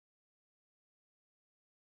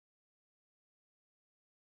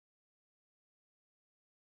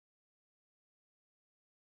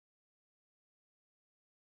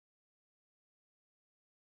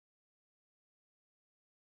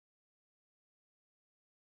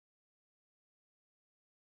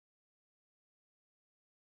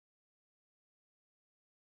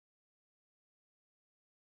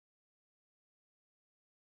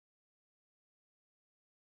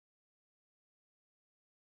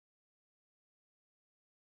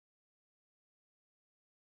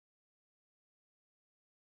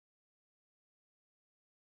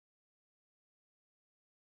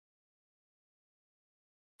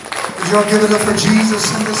Y'all give it up for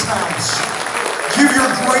Jesus in this house. Give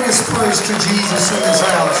your greatest praise to Jesus in this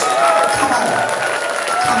house. Come on.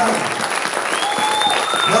 Come on.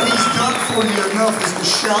 What He's done for you enough is to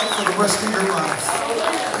shout for the rest of your life.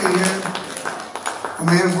 Amen.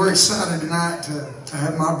 Man, we're excited tonight to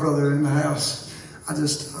have my brother in the house. I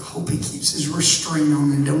just hope he keeps his restraint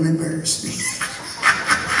on and don't embarrass me.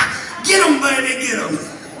 Get him, baby, get him.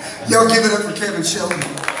 Y'all give it up for Kevin Shelton.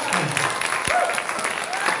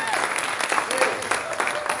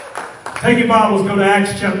 Take your Bibles, go to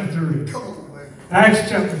Acts chapter 3. Acts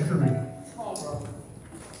chapter 3.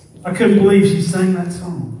 I couldn't believe she sang that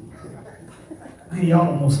song. Man, y'all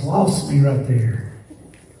almost lost me right there.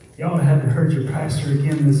 Y'all had to heard your pastor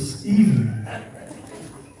again this evening.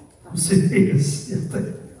 I'm serious.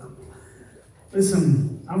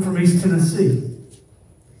 Listen, I'm from East Tennessee.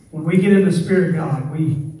 When we get in the Spirit of God,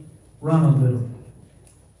 we run a little.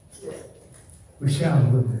 We shout a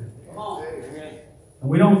little bit. And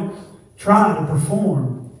we don't try to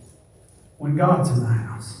perform when God's in the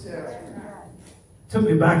house. It took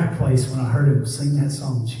me back a place when I heard him sing that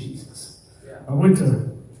song, Jesus. I went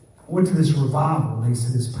to this revival, and they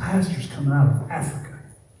said, this pastor's coming out of Africa.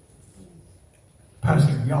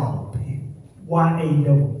 Pastor Yab,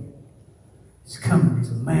 Y-A-W. He's coming.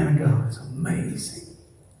 He's a man of God. It's amazing.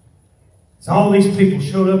 So all these people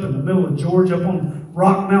showed up in the middle of Georgia, up on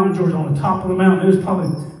Rock Mountain, Georgia, on the top of the mountain. It was probably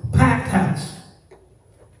a packed house.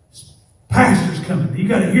 Pastor's coming. You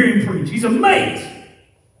got to hear him preach. He's amazing.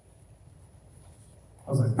 I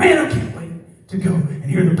was like, man, I can't wait to go and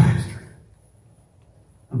hear the pastor.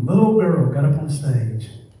 A little girl got up on stage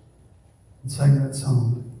and sang that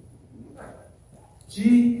song.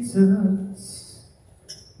 Jesus,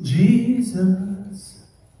 Jesus.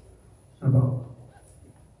 And about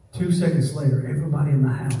 2 seconds later, everybody in the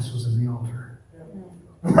house was in the altar,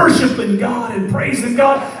 worshiping God and praising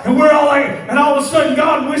God. And we're all like, and all of a sudden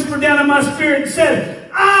God whispered down in my spirit and said,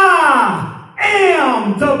 I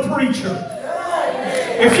am the preacher.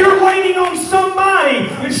 If you're waiting on somebody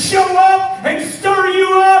to show up and stir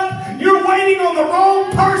you up, you're waiting on the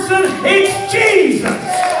wrong person. It's Jesus.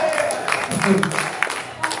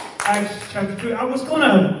 Acts chapter 2. I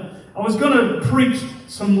was gonna preach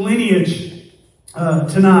some lineage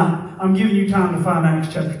tonight. I'm giving you time to find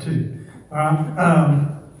Acts chapter 2. All right.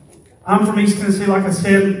 I'm from East Tennessee. Like I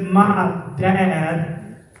said, my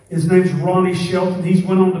dad, his name's Ronnie Shelton. He's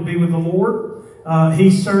went on to be with the Lord. He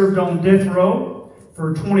served on death row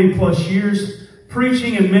for 20 plus years,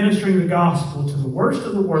 preaching and ministering the gospel to the worst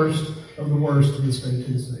of the worst of the worst in the state of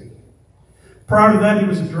Tennessee. Prior to that, he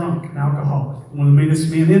was a drunk, an alcoholic, one of the meanest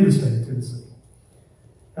men in the state of Tennessee.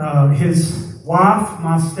 His wife,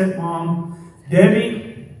 my stepmom,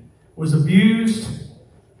 Debbie, was abused,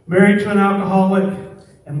 married to an alcoholic,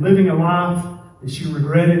 and living a life that she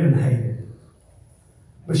regretted and hated.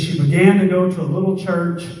 But she began to go to a little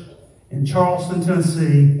church in Charleston,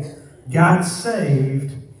 Tennessee, got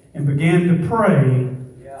saved, and began to pray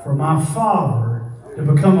for my father to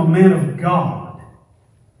become a man of God.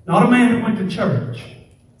 Not a man that went to church,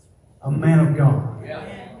 a man of God.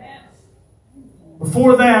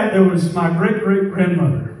 Before that, there was my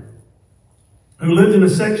great-great-grandmother who lived in a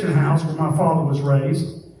section house where my father was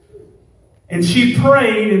raised. And she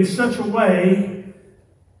prayed in such a way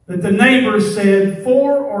that the neighbors said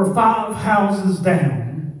 4 or 5 houses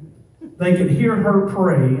down, they could hear her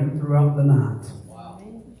praying throughout the night. Wow.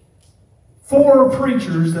 4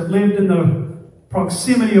 preachers that lived in the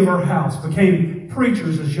proximity of her house became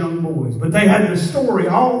preachers as young boys. But they had the story,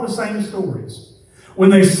 all the same stories. When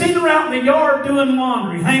they seen her out in the yard doing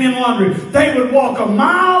laundry, hanging laundry, they would walk a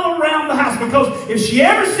mile around the house, because if she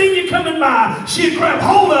ever seen you coming by, she'd grab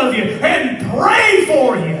hold of you and pray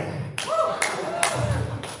for you.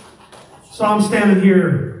 So I'm standing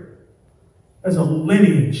here as a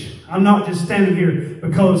lineage. I'm not just standing here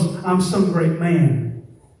because I'm some great man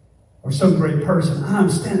or some great person. I'm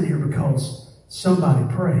standing here because somebody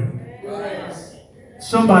prayed.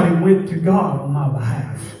 Somebody went to God on my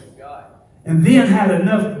behalf. And then had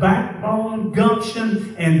enough backbone,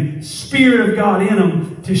 gumption, and Spirit of God in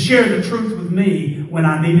them to share the truth with me when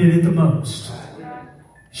I needed it the most.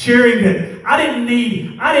 Sharing that I didn't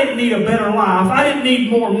need a better life. I didn't need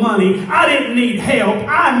more money. I didn't need help.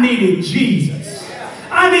 I needed Jesus.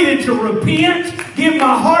 I needed to repent, give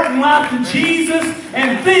my heart and life to Jesus,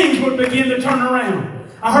 and things would begin to turn around.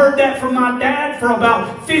 I heard that from my dad for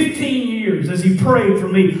about 15 years as he prayed for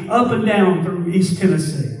me up and down through East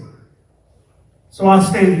Tennessee. So I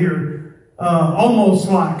stand here almost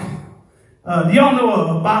like, do y'all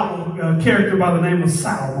know a Bible character by the name of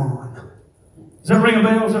Solomon? Does that ring a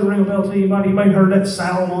bell? Does that ring a bell to anybody? Anybody heard that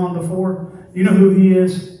Solomon before? Do you know who he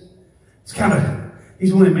is?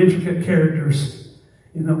 He's one of the intricate characters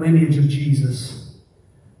in the lineage of Jesus.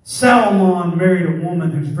 Salmon married a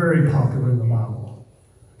woman who's very popular in the Bible.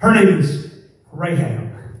 Her name is Rahab.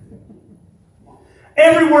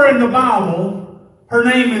 Everywhere in the Bible, her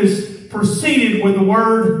name is preceded with the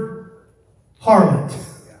word harlot.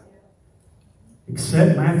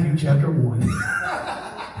 Except Matthew chapter 1.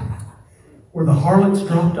 Where the harlots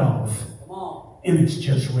dropped off. And it's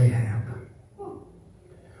just Rahab.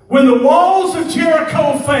 When the walls of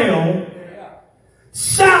Jericho fell,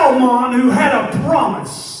 Salmon, who had a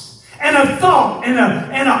promise and a thought and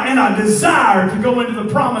a desire to go into the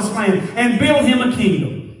promised land and build him a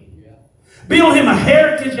kingdom, build him a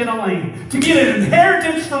heritage and a land, to get an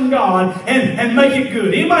inheritance from God and make it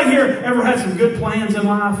good. Anybody here ever had some good plans in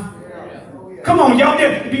life? Come on, y'all.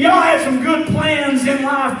 Y'all had some good plans in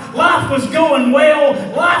life. Life was going well.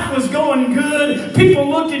 Life was going good. People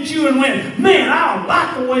looked at you and went, man, I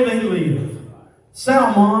like the way they live.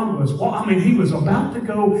 Salmon he was about to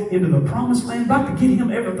go into the promised land, about to get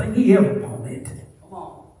him everything he ever wanted.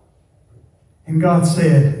 And God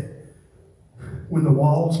said, when the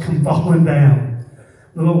walls come falling down,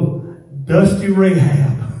 the little dusty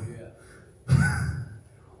Rahab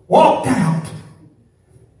walked out.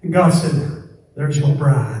 And God said, there's your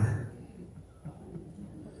bride.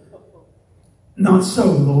 Not so,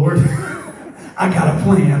 Lord. I got a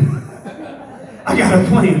plan. I got a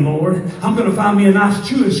plan, Lord. I'm going to find me a nice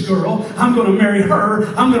Jewish girl. I'm going to marry her.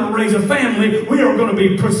 I'm going to raise a family. We are going to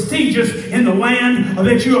be prestigious in the land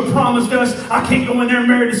that you have promised us. I can't go in there and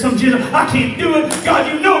marry to some Gentile. I can't do it.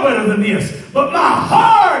 God, you know better than this. But my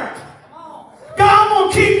heart, God, I'm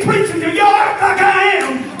going to keep preaching to y'all act like I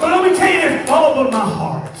am. But let me tell you this, all but my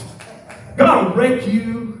heart. God will wreck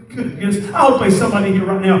you. Goodness. I hope there's somebody here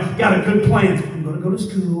right now got a good plan. I'm going to go to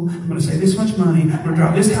school. I'm going to save this much money. I'm going to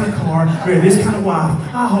drive this kind of car. Marry this kind of wife.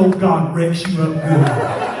 I hope God wrecks you up good.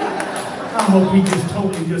 I hope he just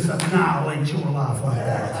totally just annihilates your life like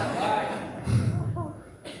that.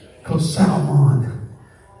 Because Salmon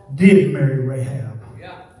did marry Rahab.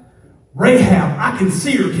 Rahab, I can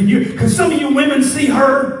see her. Can some of you women see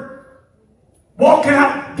her walking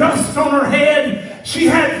out, dust on her head? She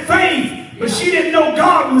had faith. But she didn't know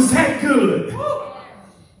God was that good.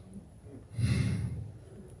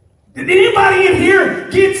 Did anybody in here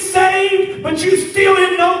get saved, but you still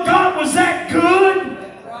didn't know God was that good?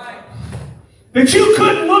 That you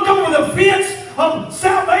couldn't look over the fence of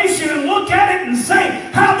salvation and look at it and say,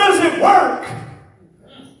 how does it work?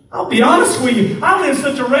 I'll be honest with you. I lived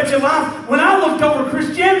such a wretched life. When I looked over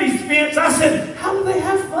Christianity's fence, I said, how do they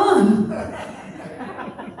have fun?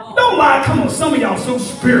 Don't lie. Come on, some of y'all so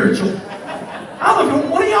spiritual. I look at,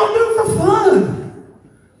 what do y'all do for fun?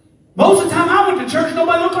 Most of the time I went to church,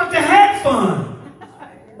 nobody looked like they had fun.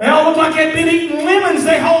 They all looked like they'd been eating lemons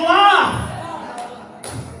their whole life.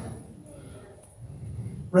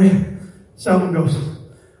 Salmon goes,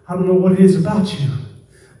 I don't know what it is about you,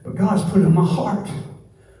 but God's put it in my heart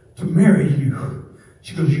to marry you.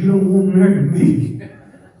 She goes, you don't want to marry me.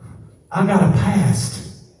 I got a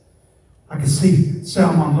past. I can see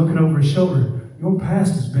Salmon looking over his shoulder. Your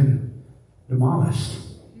past has been demolished,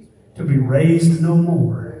 to be raised no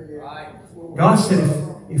more. God said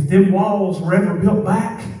if them walls were ever built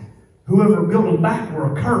back, whoever built them back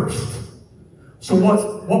were accursed. So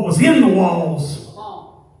what was in the walls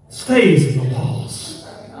stays in the walls.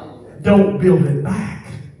 Don't build it back.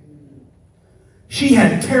 She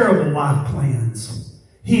had terrible life plans.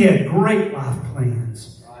 He had great life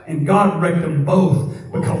plans. And God wrecked them both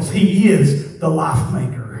because He is the life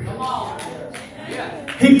maker.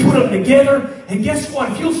 He put them together, and guess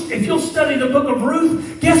what? If you'll study the book of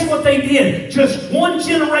Ruth, guess what they did? Just one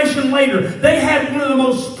generation later, they had one of the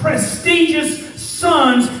most prestigious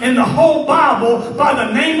sons in the whole Bible by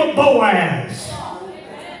the name of Boaz.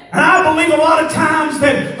 And I believe a lot of times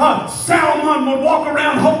that Salmon would walk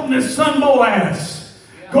around holding his son Boaz.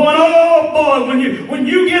 Going, oh boy, when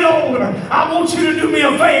you get older, I want you to do me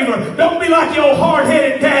a favor. Don't be like your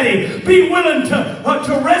hard-headed daddy. Be willing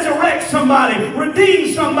to resurrect somebody,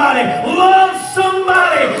 redeem somebody, love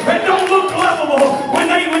somebody that don't look lovable.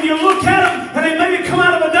 When you look at them and they maybe come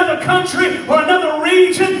out of another country or another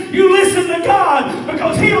region, you listen to God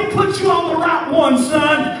because He'll put you on the right one,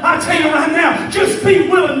 son. I tell you right now, just be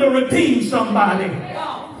willing to redeem somebody.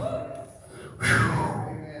 Whew.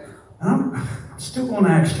 I'm still going to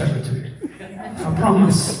Acts chapter 2. I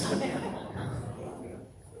promise.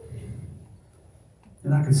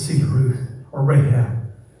 And I could see Ruth or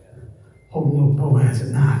Rahab holding little Boaz at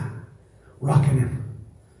night, rocking him.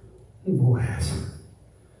 Oh, Boaz.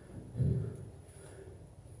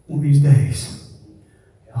 One of these days,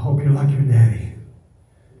 I hope you're like your daddy.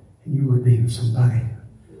 and you redeem somebody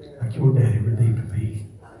like your daddy redeemed me.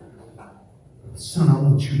 Son, I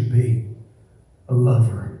want you to be a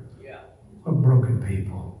lover of broken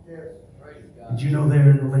people. Did you know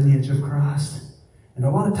they're in the lineage of Christ? And a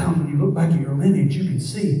lot of times when you look back at your lineage, you can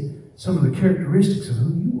see some of the characteristics of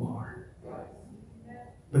who you are.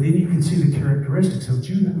 But then you can see the characteristics of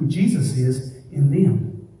who Jesus is in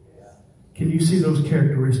them. Can you see those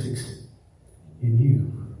characteristics in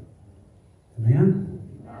you? Amen?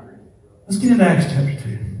 Let's get into Acts chapter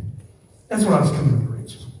 2. That's what I was coming to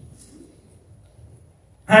preach.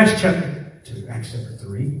 Acts chapter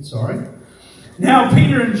 3, sorry. Now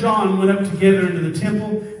Peter and John went up together into the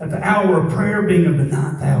temple at the hour of prayer, being of the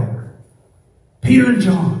 9th hour. Peter and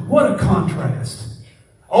John, what a contrast.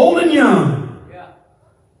 Old and young.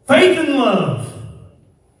 Faith and love.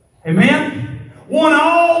 Amen? One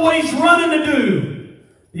always running to do.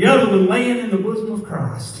 The other one laying in the bosom of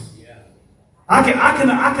Christ. I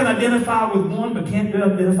can identify with one, but can't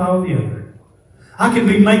identify with the other. I can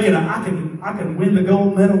win the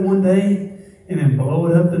gold medal one day and then blow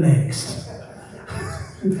it up the next.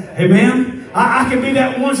 Amen? I can be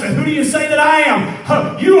that one say, who do you say that I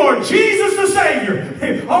am? You are Jesus the Savior.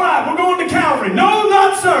 All right, we're going to Calvary. No,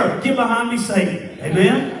 not sir. Get behind me, Satan.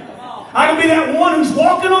 Amen? I can be that one who's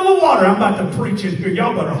walking on the water. I'm about to preach in here.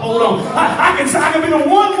 Y'all better hold on. I can be the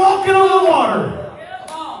one walking on the water.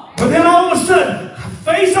 But then all of a sudden,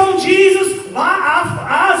 face on Jesus,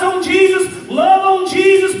 eyes on Jesus, love on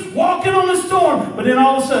Jesus, walking on the storm. But then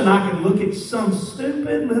all of a sudden, I can look at some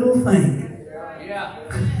stupid little thing.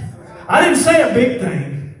 I didn't say a big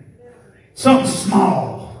thing. Something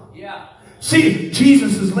small. See,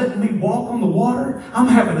 Jesus is letting me walk on the water. I'm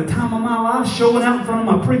having the time of my life showing out in front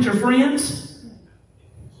of my preacher friends.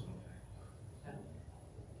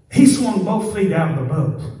 He swung both feet out of the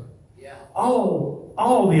boat.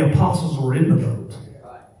 All the apostles were in the boat.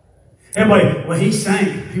 Everybody, well, he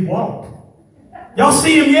sank. He walked. Y'all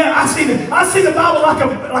see him yet? I see the Bible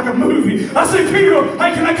like a movie. I see Peter go,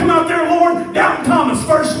 hey, can I come out there, Lord? Doubting Thomas,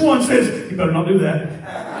 first one says, you better not do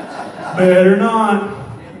that. Better not.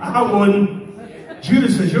 I wouldn't.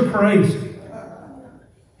 Judas says, you're crazy.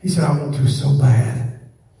 He said, I want to so bad.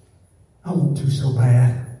 I want to so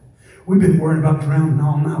bad. We've been worried about drowning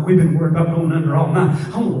all night. We've been worried about going under all night.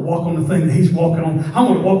 I want to walk on the thing that he's walking on. I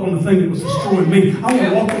want to walk on the thing that was destroying me. I want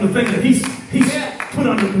to walk on the thing that he's put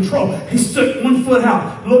under control. He stuck one foot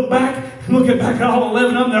out. Look back at all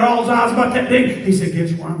 11 of them. They're all his eyes about that big. He said,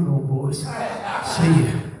 guess where I'm going, boys? See you.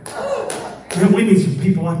 Man, we need some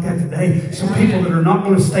people like that today. Some people that are not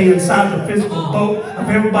going to stay inside the physical boat. If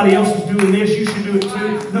everybody else is doing this, you should do it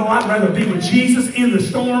too. No, I'd rather be with Jesus in the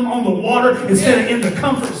storm, on the water, instead of in the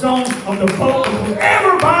comfort zone of the boat. Because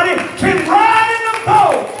everybody can ride in the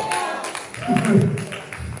boat.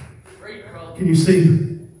 Can you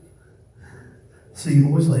see? See you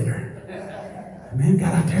boys later. Man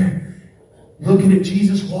got out there looking at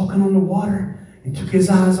Jesus walking on the water. And took his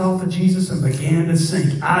eyes off of Jesus and began to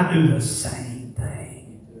sink. I do the same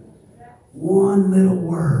thing. One little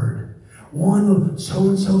word.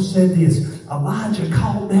 So-and-so said this. Elijah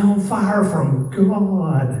called down fire from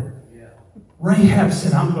God. Rahab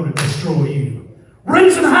said, I'm going to destroy you.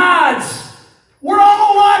 Rings and hides. We're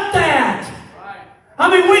all like that. I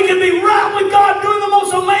mean, we can be right with God doing the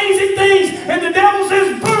most amazing things. And the devil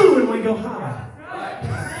says, boo. And we go, hi.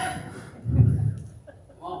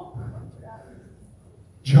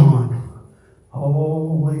 John,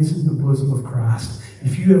 always in the bosom of Christ.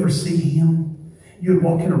 If you ever see him, you'd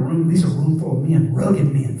walk in a room. These are a room full of men,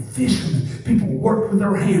 rugged men, fishermen, people who worked with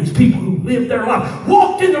their hands, people who lived their life,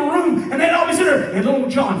 walked in the room, and they'd always sit there. And little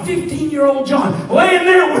John, 15-year-old John, laying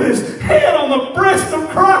there with his head on the breast of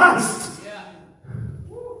Christ.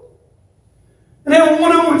 And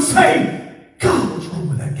everyone I would say, God, what's wrong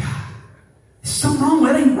with that guy? There's something wrong.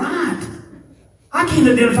 That ain't right. I can't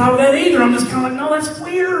identify with that either. I'm just kind of like, no, that's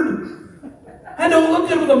weird. I don't look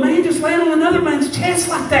good with a man just laying on another man's chest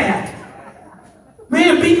like that.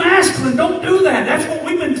 Man, be masculine. Don't do that. That's what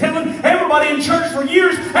we've been telling everybody in church for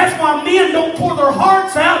years. That's why men don't pour their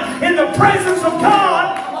hearts out in the presence of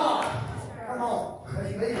God.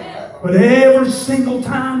 But every single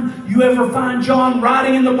time you ever find John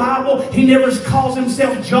writing in the Bible, he never calls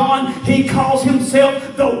himself John. He calls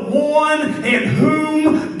himself the one in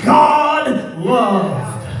whom God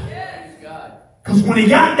loved. Because when he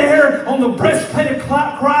got there on the breastplate of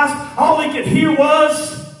Christ, all he could hear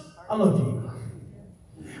was, I love you.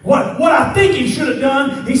 What I think he should have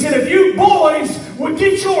done, he said, if you boys would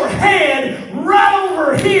get your head right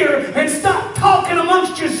over here and stop talking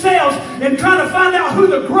amongst yourselves and trying to find out who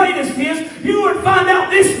the greatest is, you would find out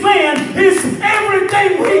this man is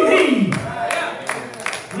everything we need.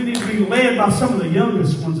 We need led by some of the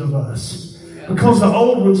youngest ones of us. Because the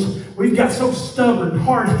old ones, we've got so stubborn,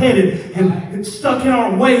 hard-headed, and stuck in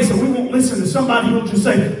our ways that we won't listen to somebody who will just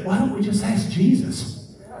say, why don't we just ask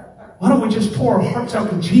Jesus? Why don't we just pour our hearts out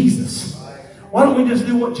to Jesus? Why don't we just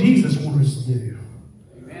do what Jesus wants us to do?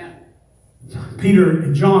 Amen. Peter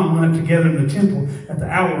and John went up together in the temple at the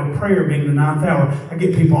hour of prayer, being the 9th hour. I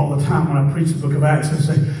get people all the time when I preach the book of Acts, they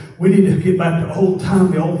say, we need to get back to old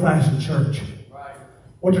time, the old-fashioned church. Right.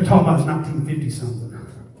 What you're talking about is 1950-something.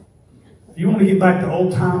 If you want to get back to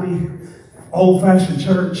old-timey, old-fashioned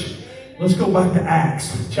church, let's go back to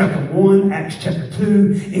Acts chapter 1, Acts chapter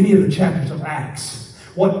 2, any of the chapters of Acts.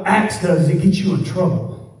 What Acts does is it gets you in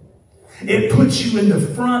trouble. It puts you in the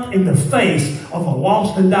front, in the face of a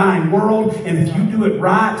lost and dying world, and if you do it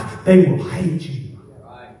right, they will hate you.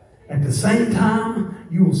 At the same time,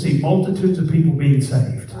 you will see multitudes of people being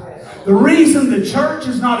saved. The reason the church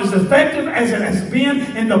is not as effective as it has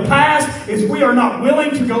been in the past is we are not willing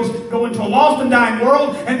to go into a lost and dying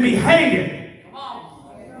world and be hated.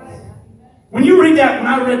 When you read that, when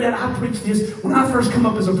I read that, I preached this. When I first come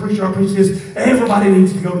up as a preacher, I preached this. Everybody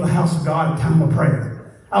needs to go to the house of God at time of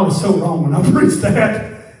prayer. I was so wrong when I preached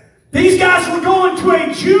that. These guys were going to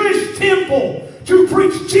a Jewish temple to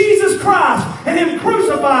preach Jesus Christ and Him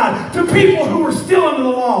crucified to people who were still under the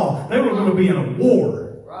law. They were going to be in a war.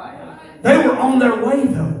 They were on their way,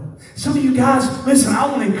 though. Some of you guys, listen, I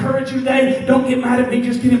want to encourage you today. Don't get mad at me.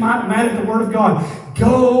 Just get mad at the Word of God.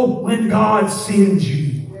 Go when God sends you.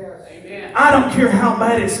 I don't care how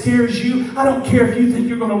bad it scares you. I don't care if you think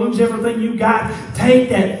you're going to lose everything you got. Take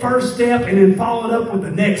that first step and then follow it up with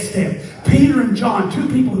the next step. Peter and John, two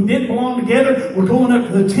people who didn't belong together, were going up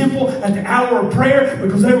to the temple at the hour of prayer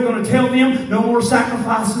because they were going to tell them, no more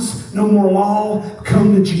sacrifices, no more law,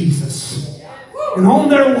 come to Jesus. And on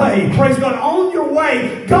their way, praise God, on your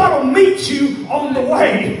way, God will meet you on the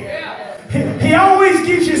way. He always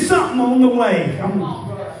gives you something on the way. Come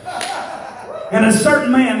on. And a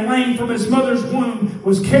certain man, lame from his mother's womb,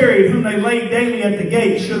 was carried, whom they laid daily at the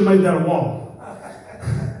gate. Should have made that a wall.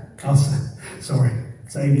 Sorry,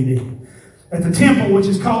 it's ADD. At the temple, which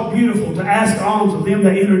is called Beautiful, to ask alms of them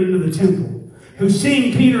that entered into the temple, who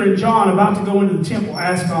seeing Peter and John about to go into the temple,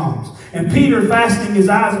 asked alms. And Peter, fastening his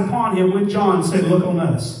eyes upon him with John, said, look on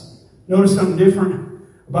us. Notice something different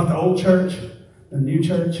about the old church and the new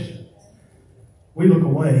church? We look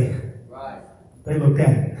away. Right. They looked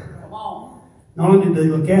at it. Not only did they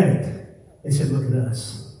look at it, they said, look at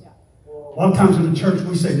us. A lot of times in the church,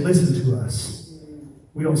 we say, listen to us.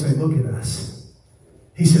 We don't say, look at us.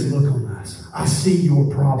 He said, look on us. I see your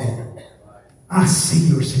problem. I see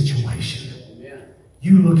your situation.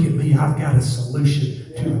 You look at me, I've got a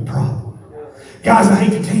solution to the problem. Guys, I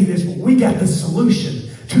hate to tell you this, but we got the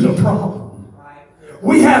solution to the problem.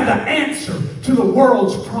 We have the answer to the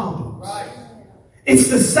world's problems.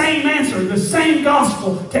 It's the same answer, the same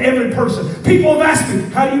gospel to every person. People have asked me,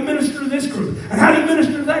 how do you minister to this group? And how do you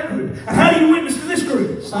minister to that group? And how do you witness to this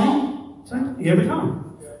group? Same. Every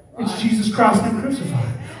time. It's Jesus Christ and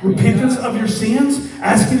crucified. Repentance of your sins,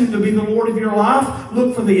 asking Him to be the Lord of your life.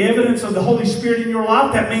 Look for the evidence of the Holy Spirit in your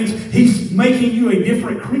life. That means He's making you a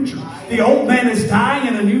different creature. The old man is dying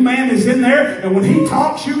and the new man is in there. And when he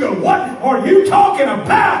talks, you go, what are you talking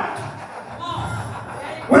about?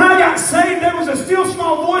 When I got saved, there was a still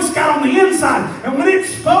small voice got on the inside. And when it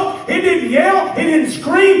spoke, it didn't yell, it didn't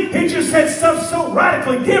scream. It just said stuff so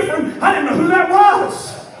radically different, I didn't know who that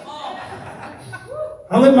was.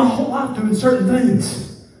 I lived my whole life doing certain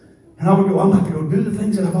things. And I would go, I'm about to go do the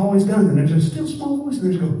things that I've always done. And there's a still small voice, and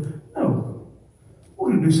there's go, no,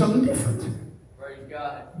 we're going to do something different. Praise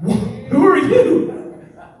God. Who are you?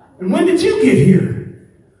 And when did you get here?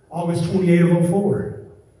 August 28 of 04.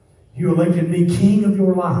 You elected me king of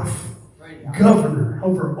your life, governor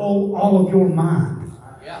over all of your mind.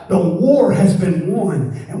 The war has been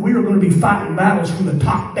won, and we are going to be fighting battles from the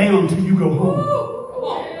top down till you go home.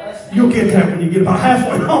 You'll get that when you get about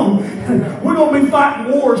halfway home. We're going to be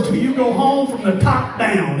fighting wars till you go home from the top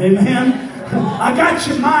down. Amen. I got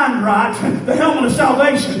your mind right, the helmet of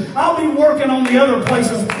salvation. I'll be working on the other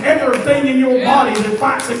places, everything in your body that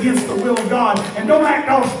fights against the will of God. And don't act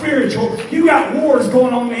all spiritual. You got wars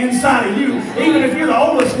going on the inside of you, even if you're the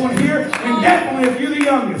oldest one here, and definitely if you're the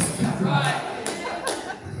youngest.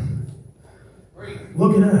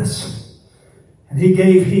 Look at us. And He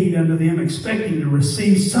gave heed unto them, expecting to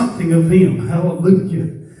receive something of them.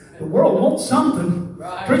 Hallelujah. The world wants something.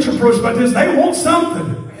 Preacher preached about this. They want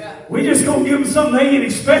something. We just going to give them something they ain't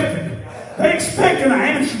expecting. They expecting an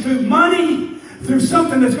answer through money, through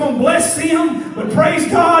something that's going to bless them. But praise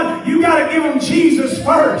God, you got to give them Jesus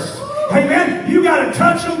first. Amen. You got to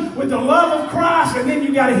touch them with the love of Christ, and then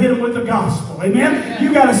you got to hit them with the gospel. Amen.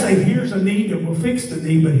 You got to say, here's a need that will fix the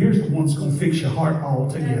need, but here's the one that's going to fix your heart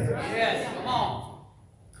altogether. Yes, come on.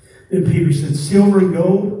 Then Peter said, silver and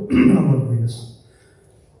gold, I love this.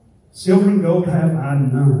 Silver and gold have I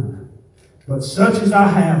none, but such as I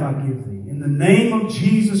have I give thee. In the name of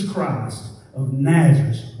Jesus Christ of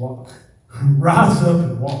Nazareth, walk. Rise up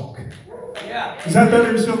and walk. Yeah. Is that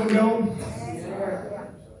better than silver and gold?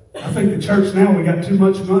 I think the church now, we got too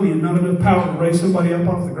much money and not enough power to raise somebody up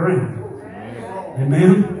off the ground.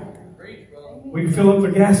 Amen? We can fill up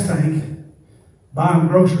their gas tank, buy them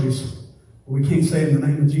groceries, but we can't say in the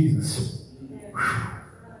name of Jesus.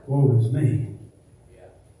 Woe is me.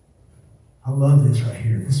 I love this right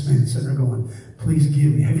here. This man sitting there going, please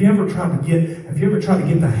give me. Have you ever tried to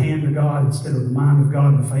get the hand of God instead of the mind of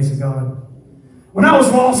God and the face of God? When I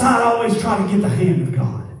was lost, I'd always try to get the hand of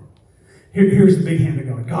God. Here's the big hand of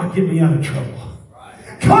God. God, get me out of trouble.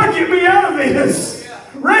 God, get me out of this.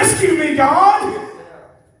 Rescue me, God.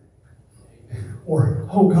 Or,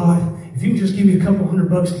 oh God, if you can just give me a couple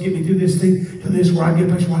 $100 to get me through this thing, to this where I get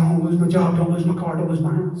a place where I don't lose my job, don't lose my car, don't lose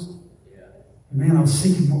my house. And man, I was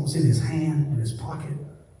seeking what was in his hand, in his pocket.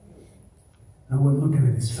 And I wasn't looking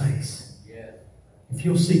at his face. If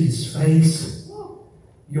you'll seek his face,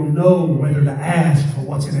 you'll know whether to ask for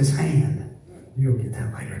what's in his hand. You'll get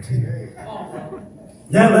that later too.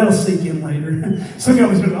 That'll sink in later. Some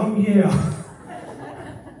of you go, oh yeah.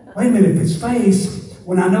 Wait a minute, if it's face,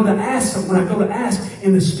 when I know to ask something, when I go to ask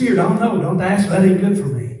in the Spirit, I'll know, don't ask, that ain't good for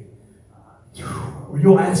me. Or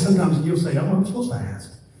you'll ask sometimes and you'll say, oh, I'm supposed to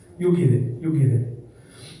ask. You'll get it. You'll get it.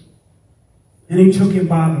 And he took him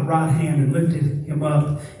by the right hand and lifted him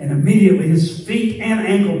up, and immediately his feet and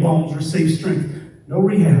ankle bones received strength. No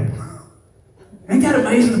rehab. Ain't that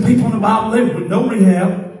amazing? The people in the Bible, they went no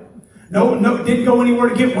rehab. No, didn't go anywhere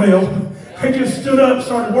to get well. They just stood up,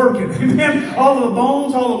 started working. Amen. All the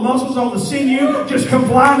bones, all the muscles, all the sinew just come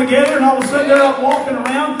flying together, and all of a sudden they're out walking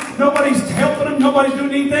around. Nobody's helping them. Nobody's doing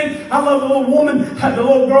anything. I love the little woman, the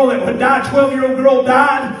little girl that had died, 12-year-old girl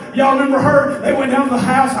died. Y'all remember her? They went down to the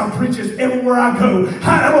house. I preach this everywhere I go.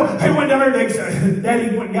 They went down there. They said,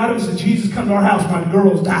 Daddy went and got him and said, Jesus, come to our house. My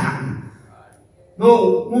girl's dying. The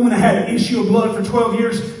little woman that had an issue of blood for 12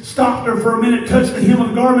 years stopped her for a minute, touched the hem of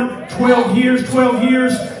the garment. 12 years,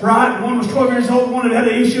 right? One was 12 years old, one had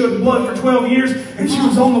an issue of blood for 12 years, and she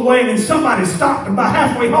was on the way, and then somebody stopped her by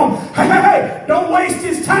halfway home. Hey, don't waste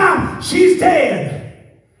his time. She's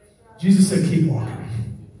dead. Jesus said, keep walking.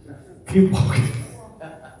 Keep walking.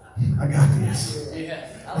 I got this.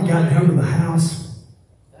 I got down to the house.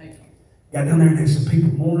 Got down there, and there's some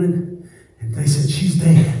people mourning, and they said, she's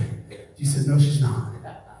dead. She said, no, she's not.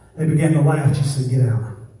 They began to laugh. She said, get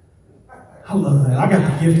out. I love that. I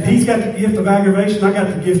got the gift. He's got the gift of aggravation. I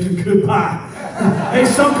got the gift of goodbye. Hey,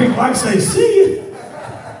 some people, I can say, see you.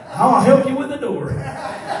 I'll help you with the door.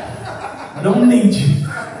 I don't need you.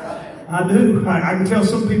 I do. I can tell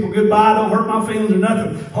some people goodbye. Don't hurt my feelings or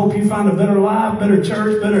nothing. Hope you find a better life, better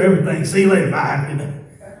church, better everything. See you later. Bye.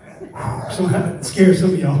 Somehow it scares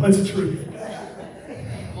some of y'all. That's the truth.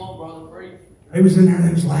 They was in there,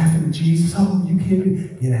 they was laughing at Jesus. Oh, you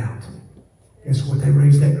can't get out. Guess what? They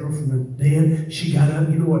raised that girl from the dead. She got up.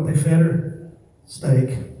 You know what they fed her?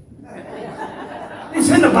 Steak. It's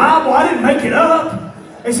in the Bible. I didn't make it up.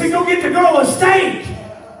 They said, go get the girl a steak.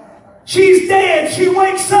 She's dead. She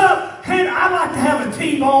wakes up. And I'd like to have a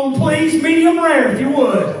T-bone, please. Medium rare, if you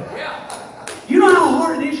would. You know how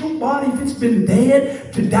hard it is, your body, if it's been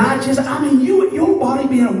dead, to digest? I mean, your body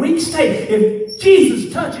being a weak state. If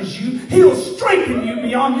Jesus touches you, he'll strengthen you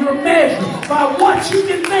beyond your measure by what you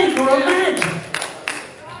can think or imagine.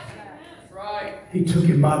 That's right. He took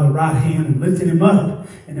him by the right hand and lifted him up.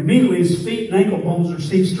 And immediately his feet and ankle bones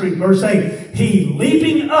received strength. Verse 8, he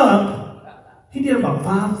leaping up, he did about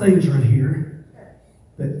 5 things right here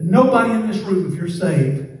that nobody in this room, if you're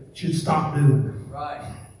saved, should stop doing. Right.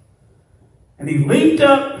 And he leaped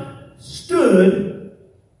up, stood,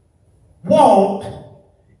 walked,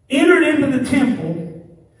 entered into the temple,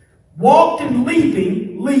 walked and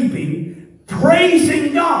leaping,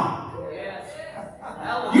 praising God.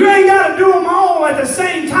 You ain't got to do them all at the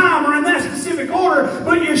same time or in that specific order,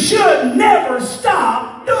 but you should never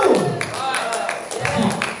stop doing them.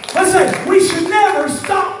 Let's say, we should never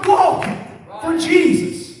stop walking for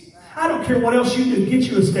Jesus. I don't care what else you do. Get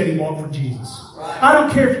you a steady walk for Jesus. I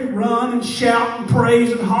don't care if you run and shout and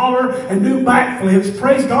praise and holler and do backflips.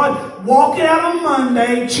 Praise God. Walk it out on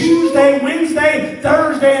Monday, Tuesday, Wednesday,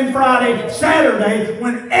 Thursday, and Friday, Saturday,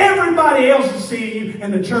 when everybody else is seeing you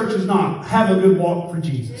and the church is not. Have a good walk for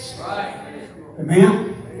Jesus.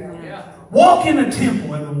 Amen? Walk in the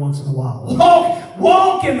temple every once in a while.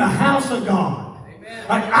 Walk in the house of God.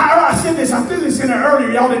 I said this, I threw this in there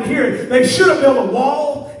earlier, y'all didn't hear it. They should have built a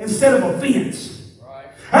wall instead of a fence.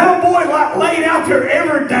 Had a boy like laid out there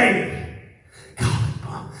every day.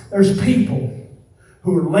 God, there's people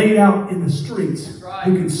who are laid out in the streets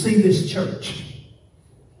who can see this church.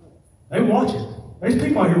 They watch it. There's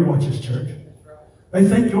people out here who watch this church. They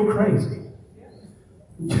think you're crazy.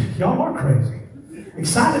 Y'all are crazy.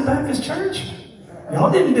 Excited Baptist Church?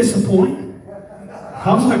 Y'all didn't disappoint.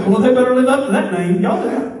 I was like, well, they better live up to that name. Y'all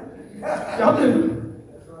do. Y'all do.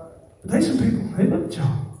 But there's some people, they love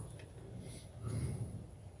y'all.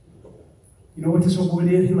 You know what this old boy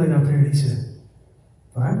did? He laid out there and he said,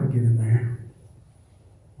 if I ever get in there,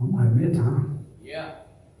 I'm going to have me a time. Yeah.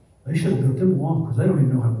 They should have built them a wall because they don't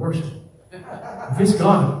even know how to worship. If it's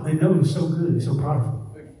God, they know He's so good, He's so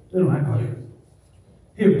powerful. They don't act like it.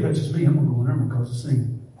 He ever touches me, I'm going to go in there and cause a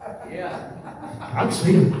scene. Yeah. I can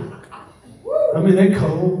see them. I mean, they're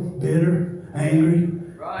cold, bitter, angry.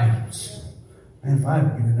 Right. Man, if I ever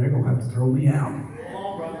get in there, they're going to have to throw me out.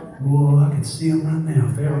 Boy, I can see them right now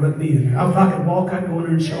if they ever let me in there. If I could walk, I'd go in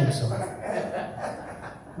there and show myself.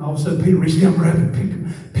 And all of a sudden, Peter reached down, grabbed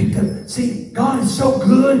him, picked up. See, God is so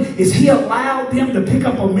good, is He allowed them to pick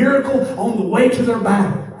up a miracle on the way to their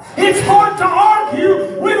battle. It's hard to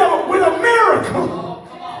argue with a miracle.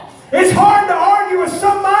 It's hard to argue with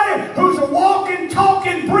somebody who's a walking,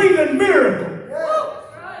 talking, breathing miracle.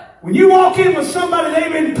 When you walk in with somebody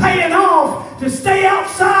they've been paying off to stay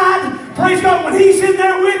outside, praise God, when He's in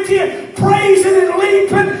there with you, praising and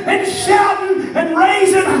leaping and shouting and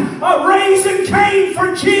raising Cain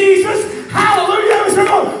for Jesus. Hallelujah.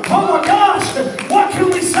 Oh my gosh, what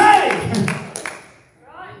can we say?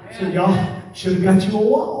 So y'all should have got you a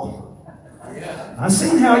wall. I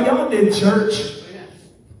seen how y'all did church.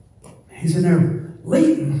 He's in there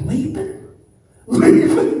leaping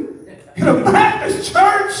in a Baptist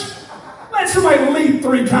church. Let somebody leap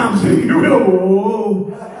 3 times and you will.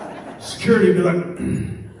 Whoa. Security be like,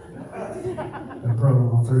 that brother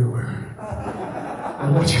went through where? I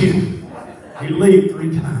watch him. He leaped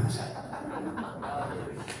 3 times.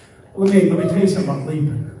 Let me tell you something about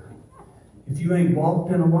leaping. If you ain't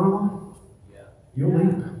walked in a while, you'll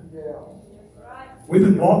leap. We've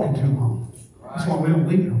been walking too long. That's why we don't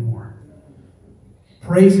leap no more.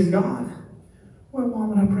 Praising God. Well, why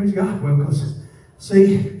would I praise God? Well, because,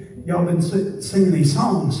 see, y'all been singing these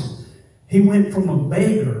songs. He went from a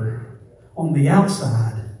beggar on the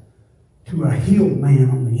outside to a healed man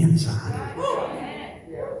on the inside.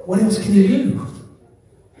 What else can he do?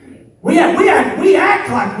 We act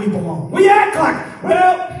like we belong. We act like,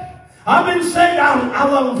 well, I've been saved. I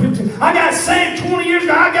love 15. I got saved 20 years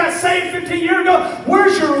ago. I got saved 15 years ago.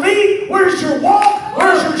 Where's your leap? Where's your walk?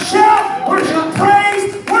 Where's your shout? Where's your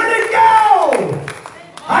praise? Where'd it go?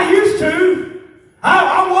 I used to.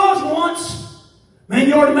 I was once. Man,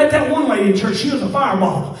 you already met that one lady in church. She was a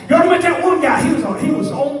fireball. You already met that one guy. He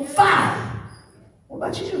was on fire. What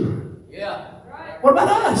about you? Yeah. What about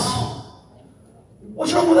us?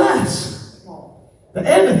 What's wrong with us? The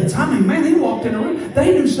evidence. I mean, man, he walked in the room.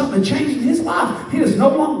 They knew something changed in his life. He was no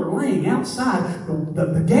longer laying outside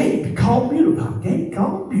the gate called beautiful. Gate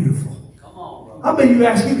called beautiful. Come on, bro. I bet you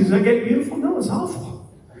ask him, is that gate beautiful? No, it's awful.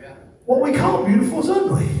 Yeah. What we call beautiful is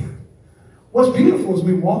ugly. What's beautiful is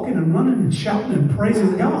me walking and running and shouting and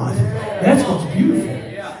praising God. That's what's beautiful.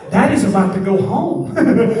 That is about to go home.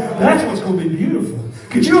 That's what's going to be beautiful.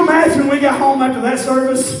 Could you imagine when we got home after that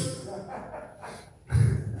service?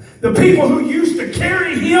 The people who used to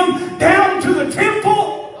carry him down to the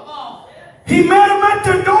temple, he met them at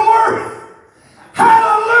the door.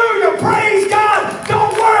 Hallelujah, praise God.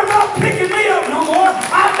 Don't worry about picking me up no more.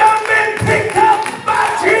 I've done been picked up by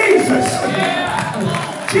Jesus.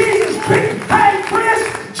 Jesus picked, hey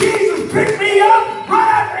Chris, Jesus picked me up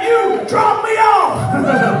right after you dropped me off.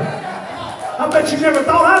 I bet you never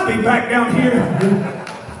thought I'd be back down here.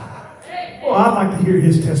 Well, I'd like to hear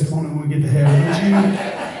his testimony when we get to heaven, would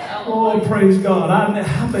you? Oh, praise God.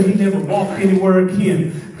 I bet he never walked anywhere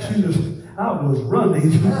again. I was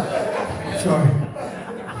running. Sorry.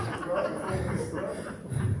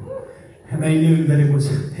 And they knew that it was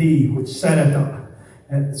he which sat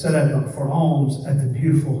for alms at the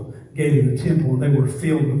beautiful gate of the temple, and they were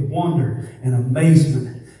filled with wonder and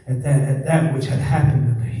amazement at that which had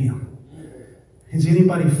happened unto him. Is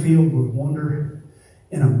anybody filled with wonder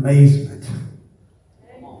and amazement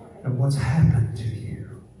at what's happened to you?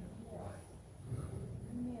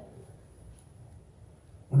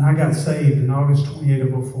 When I got saved in August 28 of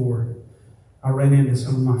 2004, I ran into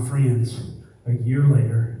some of my friends a year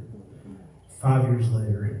later, 5 years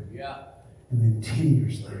later, and then 10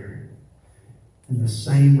 years later. And the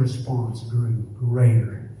same response grew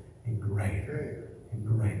greater and greater and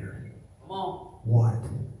greater. Come on. What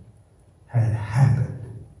had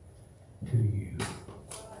happened to you?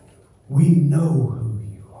 We know who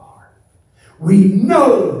you are. We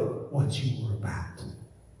know what you were about.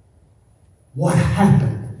 What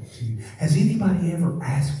happened to you? Has anybody ever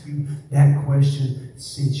asked you that question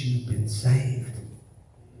since you've been saved?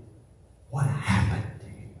 What happened to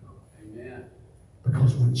you? Amen.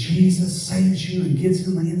 Because when Jesus saves you and gets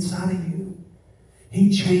in the inside of you,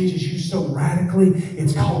 He changes you so radically.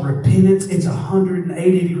 It's called repentance. It's a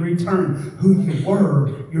 180-degree turn. Who you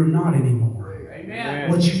were, you're not anymore. Amen.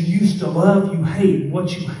 What you used to love, you hate.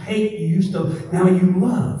 What you hate, you used to, now you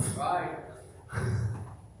love. Right.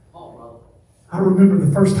 Oh, brother. I remember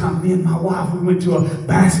the first time me and my wife, we went to a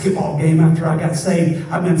basketball game after I got saved.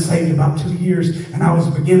 I've been saved about 2 years, and I was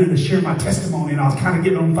beginning to share my testimony, and I was kind of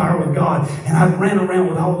getting on fire with God. And I ran around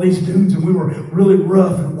with all these dudes, and we were really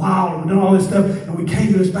rough and wild and doing all this stuff. And we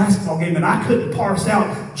came to this basketball game, and I couldn't parse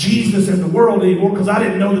out Jesus and the world anymore because I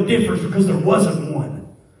didn't know the difference because there wasn't one.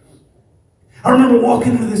 I remember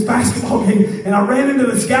walking into this basketball game, and I ran into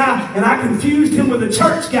this guy, and I confused him with a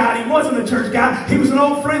church guy, and he wasn't a church guy. He was an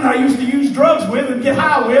old friend that I used to use drugs with and get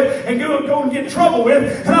high with and go and get in trouble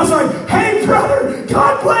with. And I was like, "Hey, brother,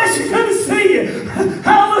 God bless you. Good to see you.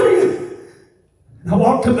 Hallelujah." And I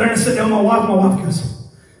walked up there and sat down with my wife. My wife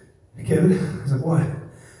goes, "Hey, Kevin." I was like, "What?"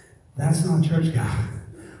 "That's not a church guy."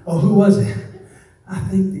 "Oh, who was it?" "I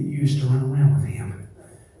think that you used to run around with him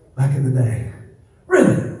back in the day."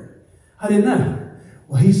 "Really?" "I didn't know."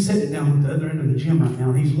 "Well, he's sitting down at the other end of the gym right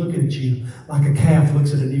now, and he's looking at you like a calf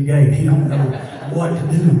looks at a new gate. He don't know what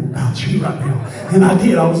to do about you right now." And I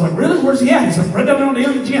did. I was like, "Really? Where's he at?" He's like, "Right down on the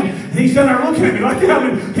end of the gym." And he's down there looking at me like that.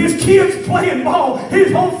 I mean, his kids playing ball.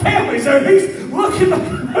 His whole family's there. He's looking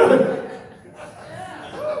like...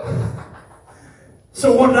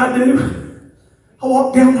 So what did I do? I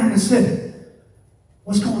walked down there and I said,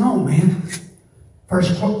 "What's going on, man?"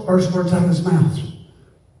 First words out of his mouth.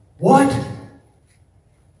 "What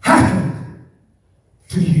happened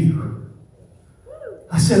to you?"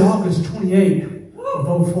 I said, "August 28th of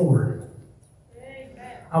 04.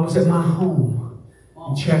 I was at my home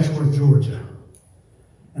in Chatsworth, Georgia.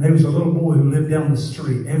 And there was a little boy who lived down the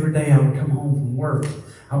street. Every day I would come home from work.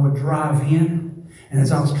 I would drive in. And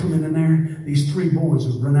as I was coming in there, these 3 boys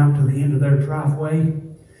would run out to the end of their driveway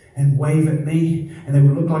and wave at me. And they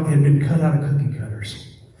would look like they had been cut out of cookie cutters.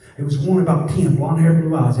 It was one about 10, blonde hair,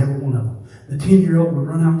 blue eyes, every one of them. The 10-year-old would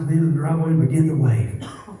run out to the end of the driveway and begin to wave.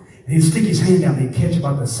 And he'd stick his hand out and he'd catch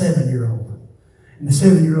about the 7-year-old. And the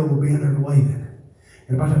 7-year-old would be in there waving.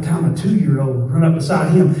 And about the time a 2-year-old would run up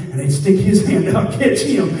beside him and he'd stick his hand out and catch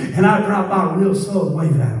him. And I'd drive by real slow and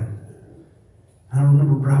wave at him. And I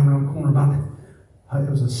remember driving around the corner it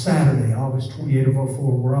was a Saturday, August 28th of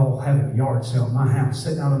 04. We're all having a yard sale at my house,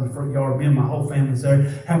 sitting out in the front yard. Me and my whole family's there,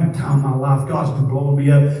 having the time of my life. God's been blowing me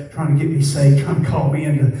up, trying to get me saved, trying to call me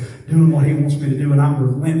into doing what He wants me to do. And I'm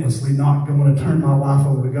relentlessly not going to turn my life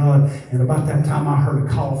over to God. And about that time, I heard a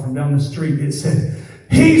call from down the street. It said,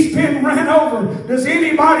 "He's been ran over. Does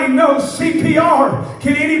anybody know CPR?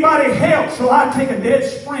 Can anybody help?" So I take a dead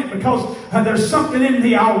sprint because there's something in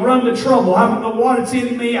me. I'll run to trouble. I don't know what it's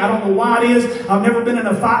in me. I don't know why it is. I've never been in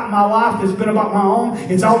a fight in my life that's been about my own.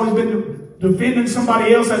 It's always been defending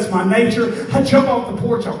somebody else. That's my nature. I jump off the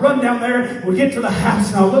porch. I run down there. We get to the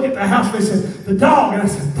house, and I look at the house. They said, "The dog." And I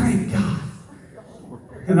said, "Thank God."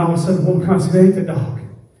 And all of a sudden, one comes and said, "It ain't the dog.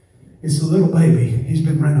 It's the little baby. He's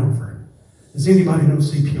been ran over. Does anybody know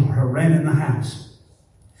CPR?" I ran in the house.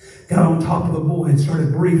 Got on top of the boy and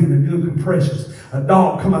started breathing and doing compressions. A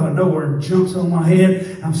dog come out of nowhere and jumps on my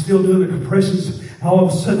head. I'm still doing the compressions. All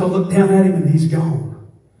of a sudden I look down at him and he's gone.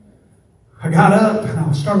 I got up and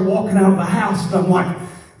I started walking out of the house and I'm like,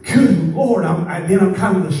 good Lord. Then I'm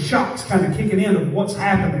kind of, the shock's kind of kicking in of what's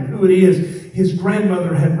happened and who it is. His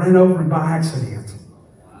grandmother had ran over him by accident.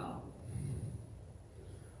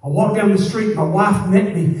 I walked down the street, my wife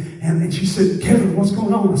met me, and she said, "Kevin, what's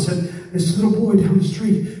going on?" I said, "This little boy down the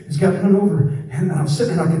street has got run over." And I was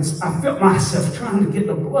sitting there, I felt myself trying to get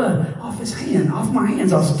the blood off my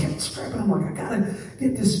hands. I was kept scrapping. I'm like, I gotta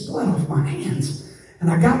get this blood off my hands. And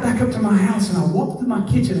I got back up to my house and I walked to my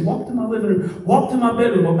kitchen, walked to my living room, walked to my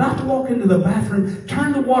bedroom, about to walk into the bathroom,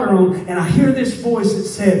 turned the water on, and I hear this voice that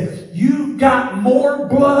said, "You've got more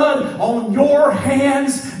blood on your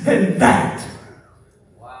hands than that."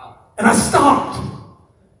 And I stopped.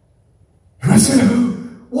 And I said, "Who?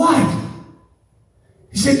 What?"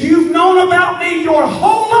 He said, "You've known about me your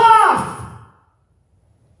whole life.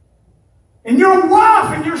 And your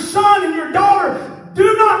wife and your son and your daughter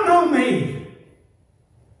do not know me.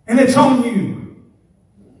 And it's on you."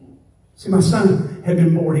 See, my son had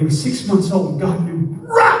been born. He was 6 months old, and God knew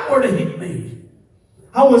right where to hit me.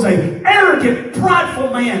 I was an arrogant,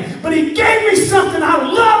 prideful man, but He gave me something I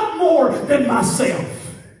loved more than myself.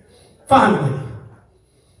 Finally.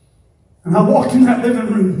 And I walked in that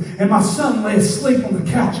living room, and my son lay asleep on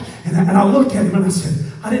the couch, and I looked at him, and I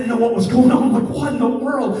said, I didn't know what was going on. I'm like, what in the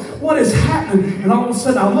world? What is happening? And all of a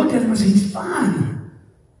sudden, I looked at him and I said, he's fine.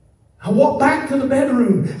 I walked back to the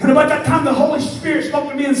bedroom, and about that time, the Holy Spirit spoke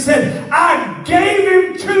to me and said, I gave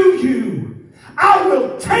him to you. I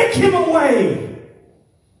will take him away.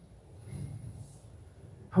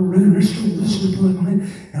 I ran in the restroom, listening to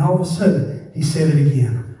him, and all of a sudden, He said it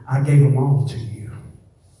again. I gave them all to you.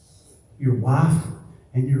 Your wife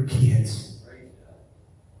and your kids.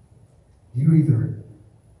 You either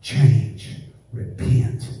change,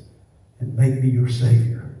 repent, and make me your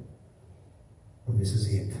Savior, or this is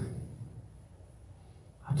it.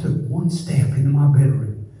 I took one step into my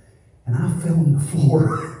bedroom, and I fell on the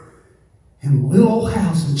floor in a little old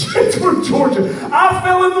house in Chattanooga, Georgia. I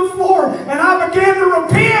fell on the floor, and I began to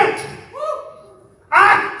repent.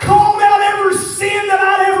 I called out every sin that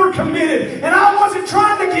I'd ever committed, and I wasn't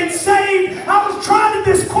trying to get saved. I was trying to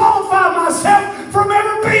disqualify myself from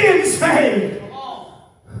ever being saved.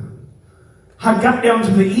 I got down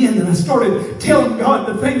to the end, and I started telling God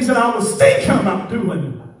the things that I was thinking about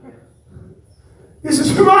doing. This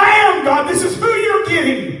is who I am, God. This is who you're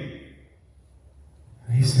getting.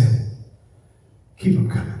 And He said, keep them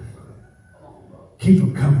coming. Keep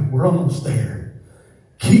them coming. We're almost there.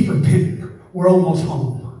 Keep repenting. We're almost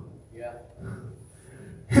home. Yeah.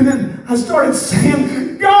 And then I started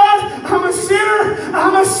saying, God, I'm a sinner.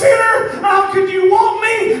 I'm a sinner. How could you want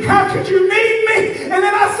me? How could you need me? And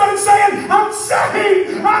then I started saying, I'm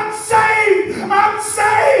saved. I'm saved. I'm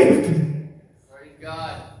saved. Praise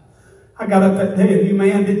God. I got up that day, a new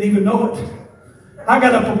man, didn't even know it. I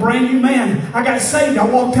got up a brand new man. I got saved. I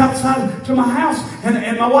walked outside to my house,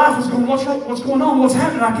 and my wife was going, what's going on? What's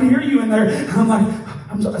happening? I can hear you in there. And I'm like,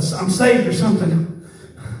 I'm saved or something.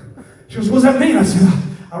 She goes, what does that mean? I said,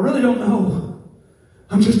 I really don't know.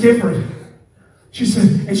 I'm just different. She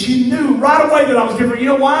said, and she knew right away that I was different. You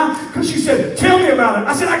know why? Because she said, tell me about it.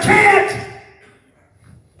 I said, I can't.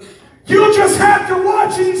 You'll just have to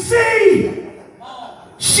watch and see.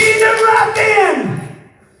 She knew right then.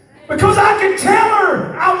 Because I could tell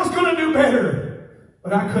her I was going to do better.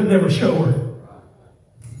 But I could never show her.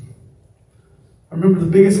 I remember the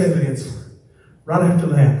biggest evidence. Right after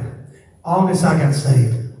that, August I got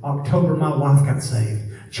saved. October my wife got saved.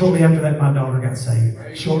 Shortly after that my daughter got saved.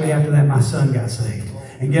 Shortly after that my son got saved.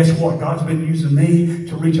 And guess what? God's been using me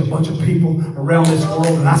to reach a bunch of people around this world,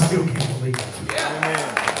 and I still can't believe it.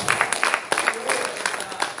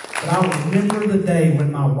 But I remember the day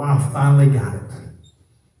when my wife finally got it.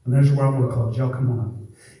 And there's where I'm going to close. Y'all come on.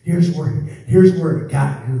 Here's where it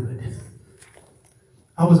got good.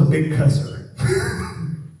 I was a big cusser.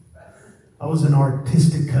 I was an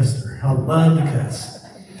artistic cusser. I loved to cuss.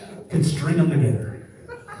 Could string them together.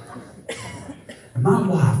 And my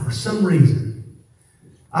wife, for some reason,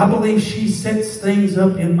 I believe she sets things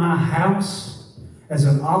up in my house as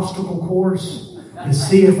an obstacle course to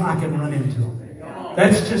see if I can run into them.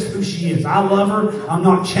 That's just who she is. I love her. I'm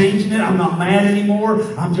not changing it. I'm not mad anymore.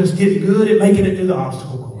 I'm just getting good at making it through the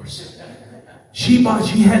obstacle course. She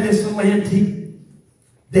had this little antique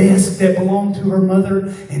desk that belonged to her mother,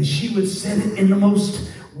 and she would set it in the most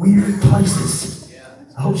weird places.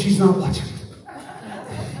 I hope she's not watching.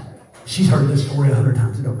 She's heard this story 100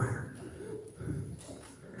 times. It don't matter.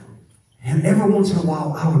 And every once in a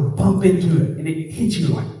while, I would bump into it, and it hit you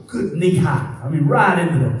like good knee high. I mean, right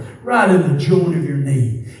in the joint of your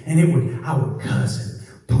knee. And I would cuss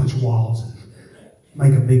and punch walls and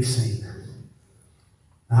make a big scene.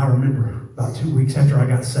 I remember about 2 weeks after I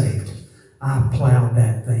got saved, I plowed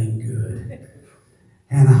that thing good.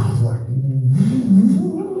 And I was like,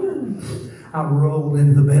 I rolled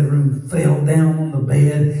into the bedroom, fell down on the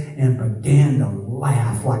bed, and began to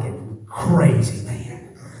laugh like a crazy man.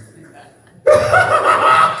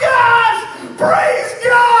 Gosh! Praise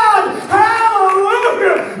God!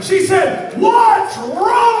 Hallelujah! She said, what's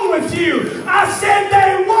wrong with you? I said,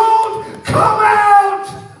 they won't come out!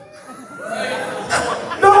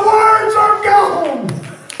 The words are gone!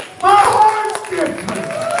 My heart's different.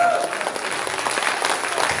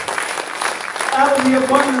 Out of the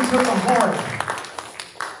abundance of the heart,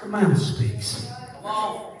 the mouth speaks.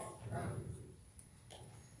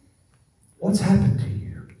 What's happened to you?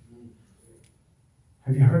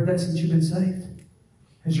 Have you heard that since you've been saved?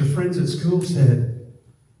 Has your friends at school said,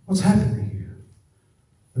 what's happened to you?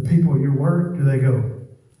 The people at your work, do they go,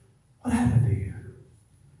 what happened to you?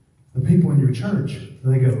 The people in your church,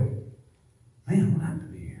 do they go, Man, what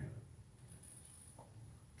happened to you?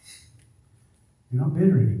 You're not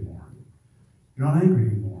bitter anymore. You're not angry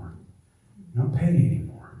anymore. You're not petty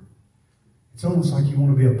anymore. It's almost like you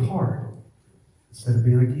want to be a part instead of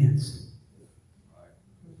being against.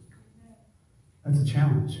 That's a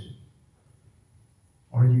challenge.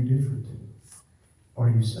 Are you different? Are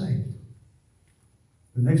you saved?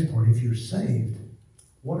 The next part, if you're saved,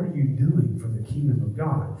 what are you doing for the kingdom of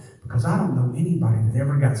God? Because I don't know anybody that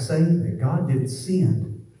ever got saved that God didn't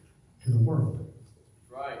send to the world.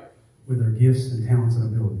 Right. With their gifts and talents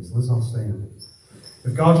and abilities. Let's all stand.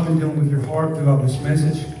 If God's been dealing with your heart throughout this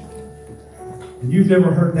message, and you've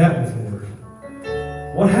never heard that before,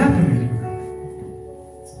 what happened to you?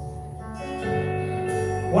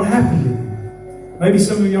 What happened to you? Maybe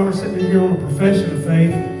some of y'all are sitting here on a profession of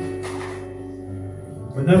faith,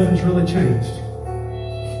 but nothing's really changed.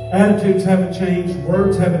 Attitudes haven't changed.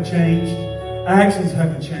 Words haven't changed. Actions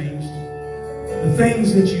haven't changed. The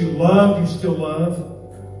things that you love, you still love.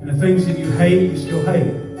 And the things that you hate, you still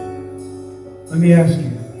hate. Let me ask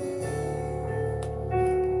you.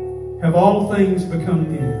 Have all things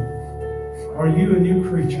become new? Are you a new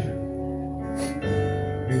creature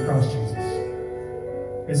in Christ Jesus?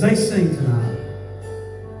 As they sing tonight,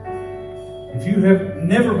 if you have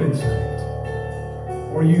never been saved,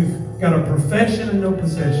 or you've got a profession and no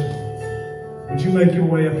possession, would you make your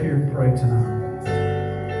way up here and pray tonight?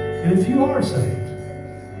 And if you are saved,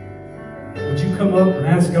 would you come up and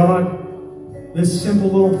ask God this simple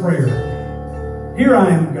little prayer? Here I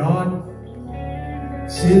am, God.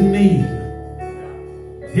 Send me.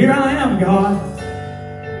 Here I am, God.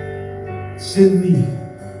 Send me.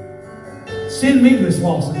 Send me to this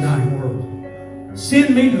lost and dying world.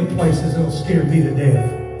 Send me to the places that will scare me to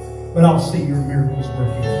death. But I'll see your miracles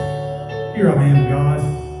working. Here I am, God.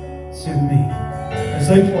 Send me. As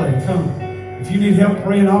they play, come. If you need help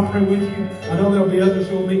praying, I'll pray with you. I know there'll be others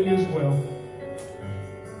who will meet you as well.